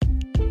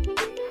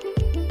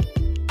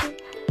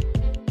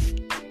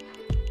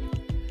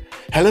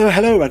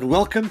Hello, and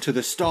welcome to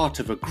the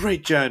start of a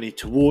great journey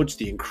towards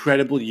the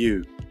incredible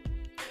you.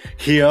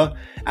 Here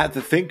at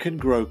the Think and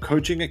Grow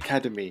Coaching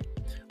Academy,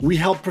 we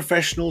help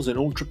professionals and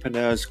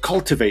entrepreneurs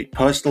cultivate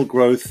personal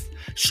growth,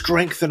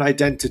 strengthen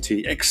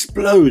identity,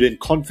 explode in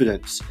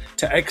confidence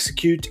to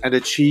execute and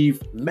achieve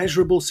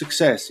measurable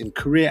success in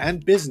career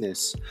and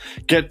business,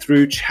 get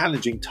through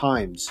challenging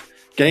times,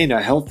 gain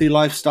a healthy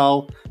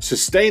lifestyle,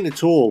 sustain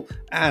it all,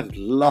 and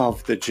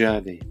love the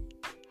journey.